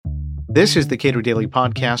This is the Cato Daily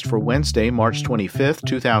Podcast for Wednesday, March 25th,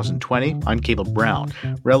 2020. I'm Caleb Brown.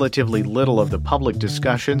 Relatively little of the public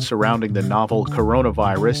discussion surrounding the novel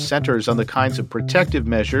coronavirus centers on the kinds of protective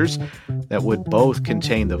measures that would both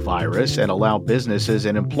contain the virus and allow businesses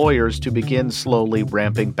and employers to begin slowly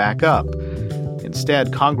ramping back up.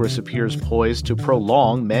 Instead, Congress appears poised to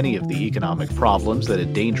prolong many of the economic problems that a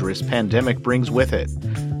dangerous pandemic brings with it.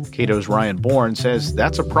 Cato's Ryan Bourne says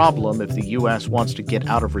that's a problem if the U.S. wants to get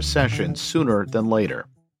out of recession sooner than later.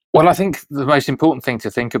 Well, I think the most important thing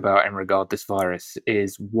to think about in regard to this virus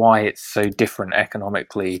is why it's so different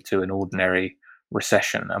economically to an ordinary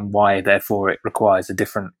recession, and why, therefore, it requires a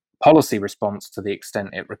different policy response to the extent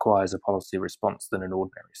it requires a policy response than an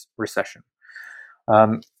ordinary recession.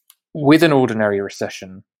 With an ordinary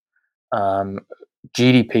recession,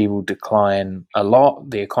 GDP will decline a lot.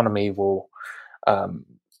 The economy will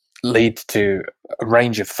lead to a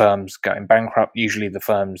range of firms going bankrupt, usually the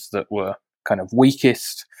firms that were kind of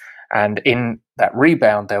weakest. And in that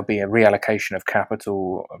rebound, there'll be a reallocation of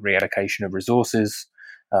capital, a reallocation of resources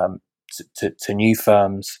to new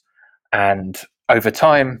firms. And over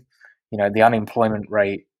time, the unemployment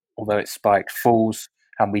rate, although it spiked, falls,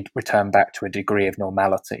 and we return back to a degree of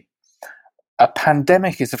normality. A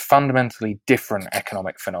pandemic is a fundamentally different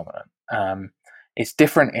economic phenomenon. It's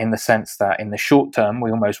different in the sense that in the short term,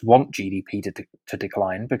 we almost want GDP to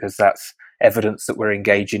decline, because that's evidence that we're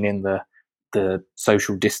engaging in the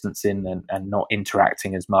social distancing and not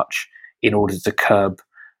interacting as much in order to curb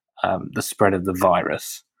the spread of the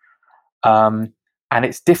virus. And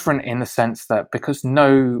it's different in the sense that because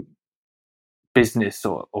no business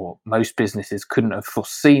or most businesses couldn't have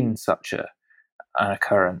foreseen such an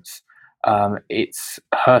occurrence, it's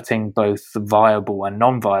hurting both viable and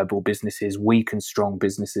non-viable businesses, weak and strong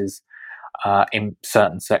businesses in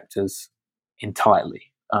certain sectors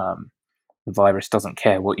entirely. The virus doesn't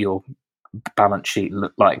care what your balance sheet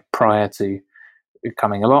looked like prior to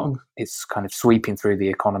coming along. It's kind of sweeping through the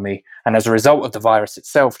economy, and as a result of the virus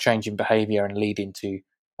itself changing behavior and leading to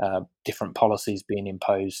different policies being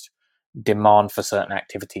imposed, demand for certain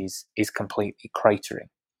activities is completely cratering.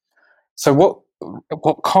 So what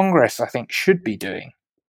Congress, I think, should be doing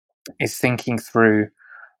is thinking through,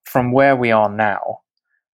 from where we are now,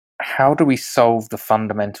 how do we solve the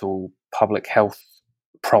fundamental public health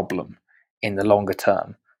problem in the longer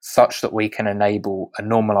term, such that we can enable a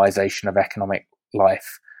normalization of economic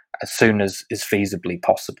life as soon as is feasibly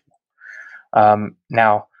possible.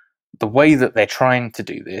 Now, the way that they're trying to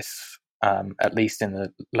do this, at least in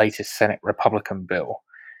the latest Senate Republican bill,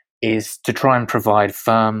 is to try and provide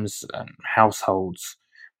firms and households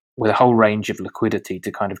with a whole range of liquidity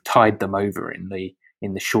to kind of tide them over in the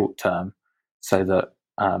short term, so that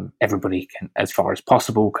everybody can, as far as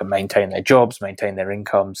possible, can maintain their jobs, maintain their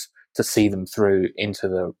incomes, to see them through into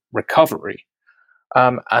the recovery.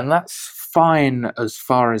 And that's fine as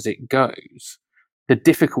far as it goes. The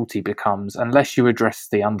difficulty becomes, unless you address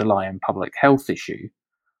the underlying public health issue,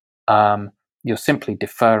 you're simply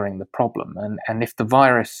deferring the problem. And if the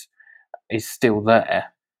virus is still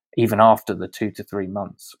there, even after the 2 to 3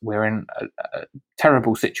 months, we're in a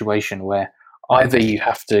terrible situation where either you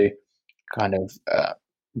have to kind of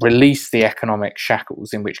release the economic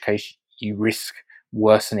shackles, in which case you risk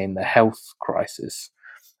worsening the health crisis,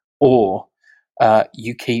 or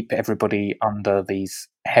you keep everybody under these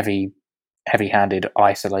heavy-handed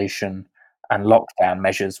isolation and lockdown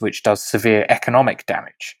measures, which does severe economic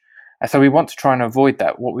damage. And so we want to try and avoid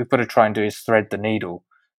that. What we've got to try and do is thread the needle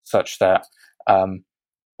such that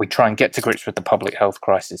we try and get to grips with the public health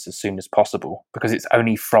crisis as soon as possible, because it's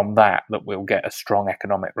only from that we'll get a strong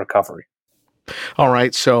economic recovery. All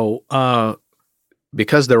right. So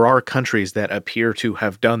because there are countries that appear to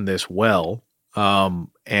have done this well,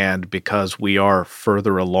 and because we are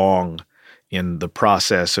further along in the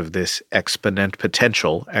process of this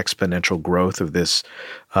exponential growth of this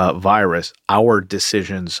virus, our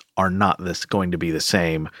decisions are not going to be the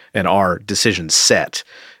same, and our decision set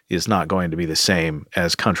is not going to be the same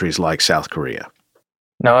as countries like South Korea.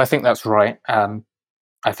 No, I think that's right. I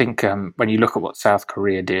think when you look at what South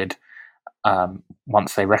Korea did,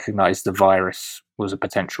 once they recognized the virus was a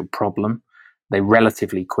potential problem, they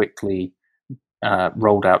relatively quickly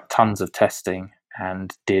rolled out tons of testing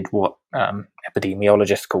and did what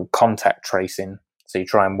epidemiologists call contact tracing. So you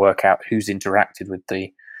try and work out who's interacted with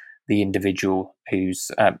the individual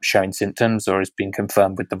who's showing symptoms or has been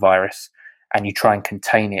confirmed with the virus, and you try and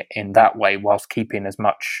contain it in that way whilst keeping as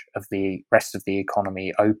much of the rest of the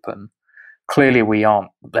economy open. Clearly, we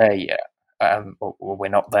aren't there yet, or we're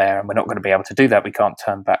not there, and we're not going to be able to do that. We can't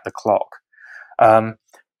turn back the clock.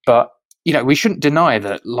 But we shouldn't deny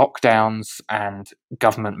that lockdowns and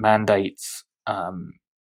government mandates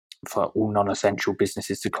for all non-essential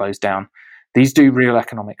businesses to close down, these do real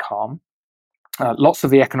economic harm. Lots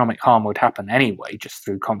of the economic harm would happen anyway, just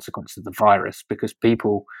through consequence of the virus, because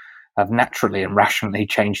people have naturally and rationally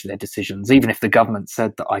changed their decisions. Even if the government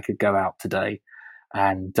said that I could go out today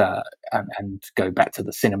and go back to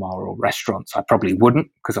the cinema or restaurants, I probably wouldn't,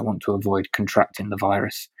 because I want to avoid contracting the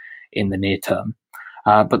virus in the near term.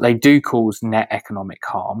 But they do cause net economic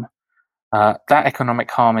harm. That economic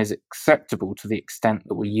harm is acceptable to the extent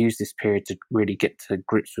that we use this period to really get to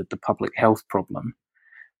grips with the public health problem.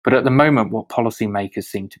 But at the moment, what policymakers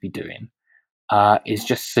seem to be doing is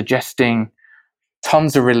just suggesting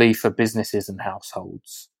tons of relief for businesses and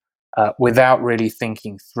households without really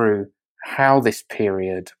thinking through how this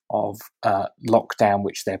period of lockdown,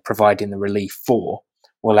 which they're providing the relief for,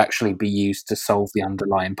 will actually be used to solve the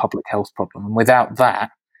underlying public health problem. And without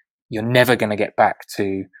that, you're never going to get back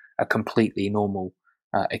to a completely normal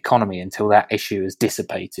economy until that issue is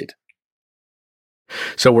dissipated.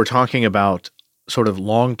 So we're talking about sort of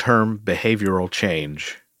long-term behavioral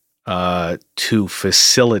change to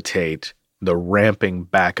facilitate the ramping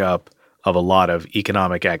back up of a lot of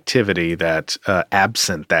economic activity that,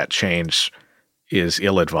 absent that change, is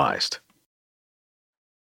ill-advised.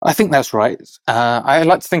 I think that's right. I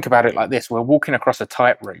like to think about it like this. We're walking across a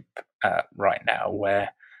tightrope right now where,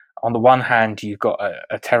 on the one hand, you've got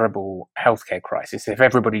a terrible healthcare crisis. If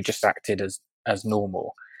everybody just acted as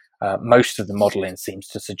normal, most of the modelling seems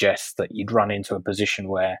to suggest that you'd run into a position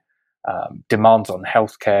where demands on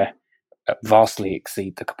healthcare vastly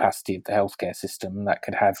exceed the capacity of the healthcare system. That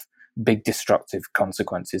could have big destructive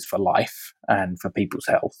consequences for life and for people's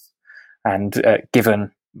health. And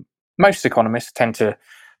given most economists tend to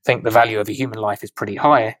think the value of a human life is pretty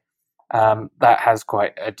high, that has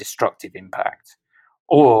quite a destructive impact.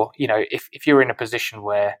 Or, if you're in a position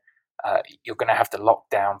where you're going to have to lock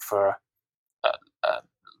down for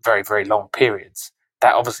very, very long periods,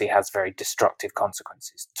 that obviously has very destructive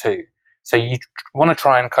consequences too. So you want to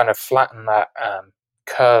try and kind of flatten that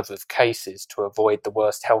curve of cases to avoid the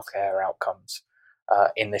worst healthcare outcomes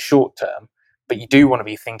in the short term. But you do want to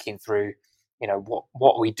be thinking through,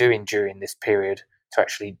 what are we doing during this period to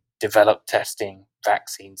actually develop testing,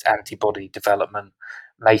 vaccines, antibody development,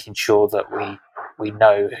 making sure that we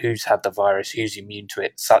know who's had the virus, who's immune to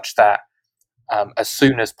it, such that as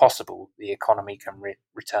soon as possible the economy can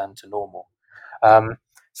return to normal.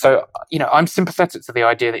 So, I'm sympathetic to the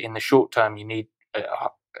idea that in the short term you need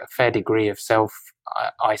a fair degree of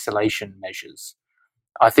self-isolation measures.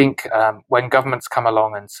 I think when governments come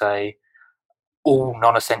along and say all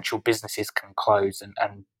non-essential businesses can close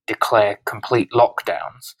and declare complete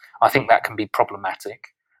lockdowns, I think that can be problematic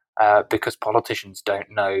because politicians don't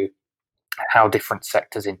know how different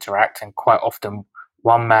sectors interact, and quite often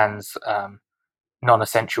one man's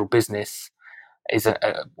non-essential business is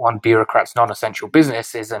one bureaucrat's non-essential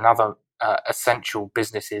business is another essential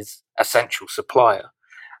business's essential supplier.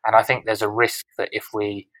 And I think there's a risk that if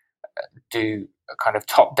we do a kind of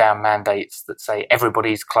top-down mandates that say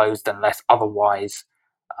everybody's closed unless otherwise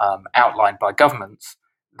outlined by governments,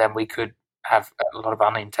 then we could have a lot of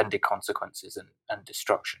unintended consequences and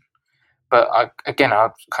destruction. But I'll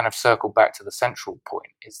kind of circle back to the central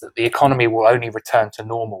point, is that the economy will only return to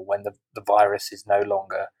normal when the virus is no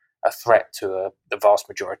longer a threat to the vast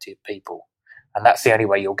majority of people. And that's the only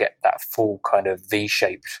way you'll get that full kind of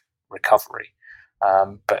V-shaped recovery.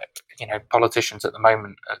 But, politicians at the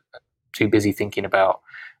moment are too busy thinking about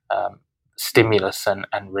stimulus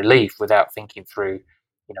and relief without thinking through,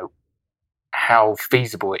 how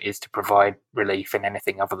feasible it is to provide relief in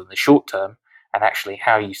anything other than the short term, and actually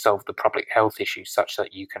how you solve the public health issues such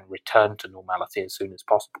that you can return to normality as soon as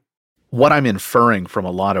possible. What I'm inferring from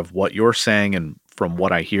a lot of what you're saying and from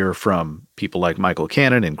what I hear from people like Michael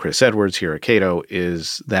Cannon and Chris Edwards here at Cato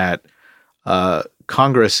is that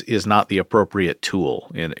Congress is not the appropriate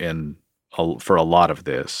tool for a lot of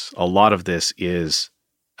this. A lot of this is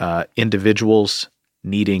individuals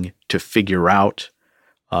needing to figure out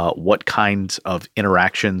what kinds of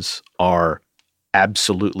interactions are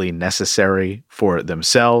absolutely necessary for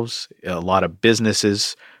themselves. A lot of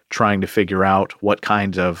businesses trying to figure out what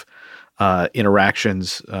kinds of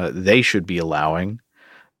interactions they should be allowing.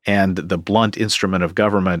 And the blunt instrument of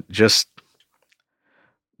government just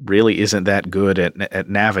really isn't that good at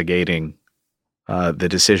navigating the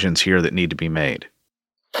decisions here that need to be made.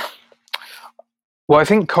 Well, I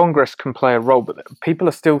think Congress can play a role, but people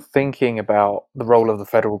are still thinking about the role of the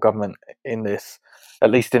federal government in this, at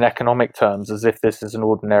least in economic terms, as if this is an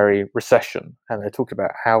ordinary recession. And they're talking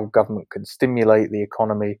about how government can stimulate the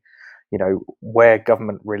economy. where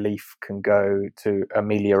government relief can go to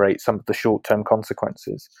ameliorate some of the short-term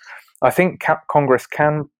consequences. I think Congress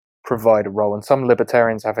can provide a role, and some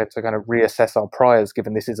libertarians have had to kind of reassess our priors,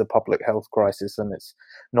 given this is a public health crisis and it's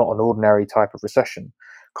not an ordinary type of recession.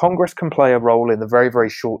 Congress can play a role in the very, very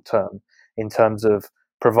short term in terms of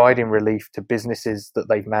providing relief to businesses that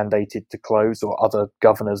they've mandated to close or other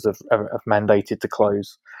governors have mandated to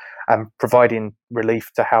close, and providing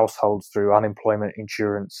relief to households through unemployment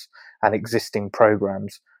insurance and existing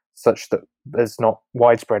programs such that there's not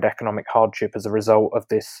widespread economic hardship as a result of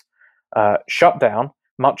this shutdown,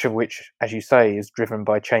 much of which, as you say, is driven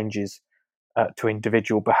by changes to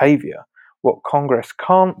individual behavior. What Congress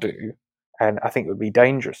can't do, and I think it would be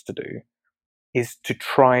dangerous to do, is to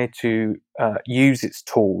try to use its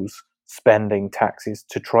tools, spending, taxes,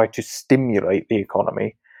 to try to stimulate the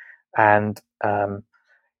economy and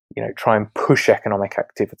try and push economic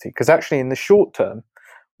activity. Because actually, in the short term,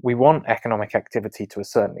 we want economic activity to a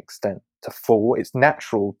certain extent to fall. It's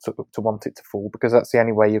natural to want it to fall because that's the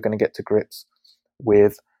only way you're going to get to grips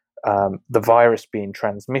with the virus being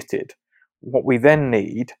transmitted. What we then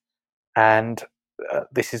need, and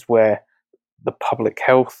this is where the public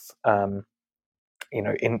health,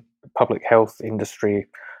 in public health industry,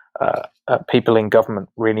 people in government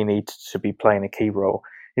really need to be playing a key role,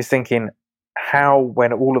 is thinking how,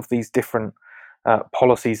 when all of these different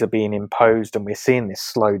policies are being imposed and we're seeing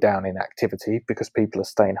this slowdown in activity because people are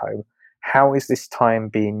staying home, how is this time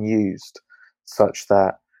being used such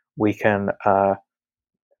that we can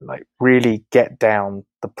really get down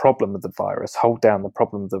the problem of the virus, hold down the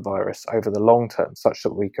problem of the virus over the long term such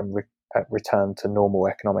that we can return to normal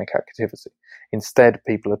economic activity. Instead,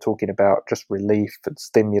 people are talking about just relief and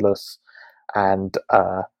stimulus and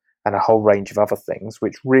a whole range of other things,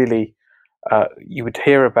 which really you would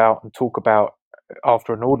hear about and talk about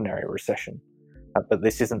after an ordinary recession. But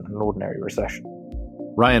this isn't an ordinary recession.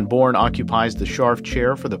 Ryan Bourne occupies the Scharf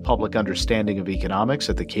Chair for the Public Understanding of Economics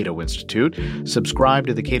at the Cato Institute. Subscribe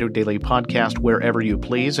to the Cato Daily Podcast wherever you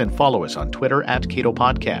please and follow us on Twitter @Cato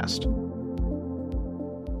Podcast.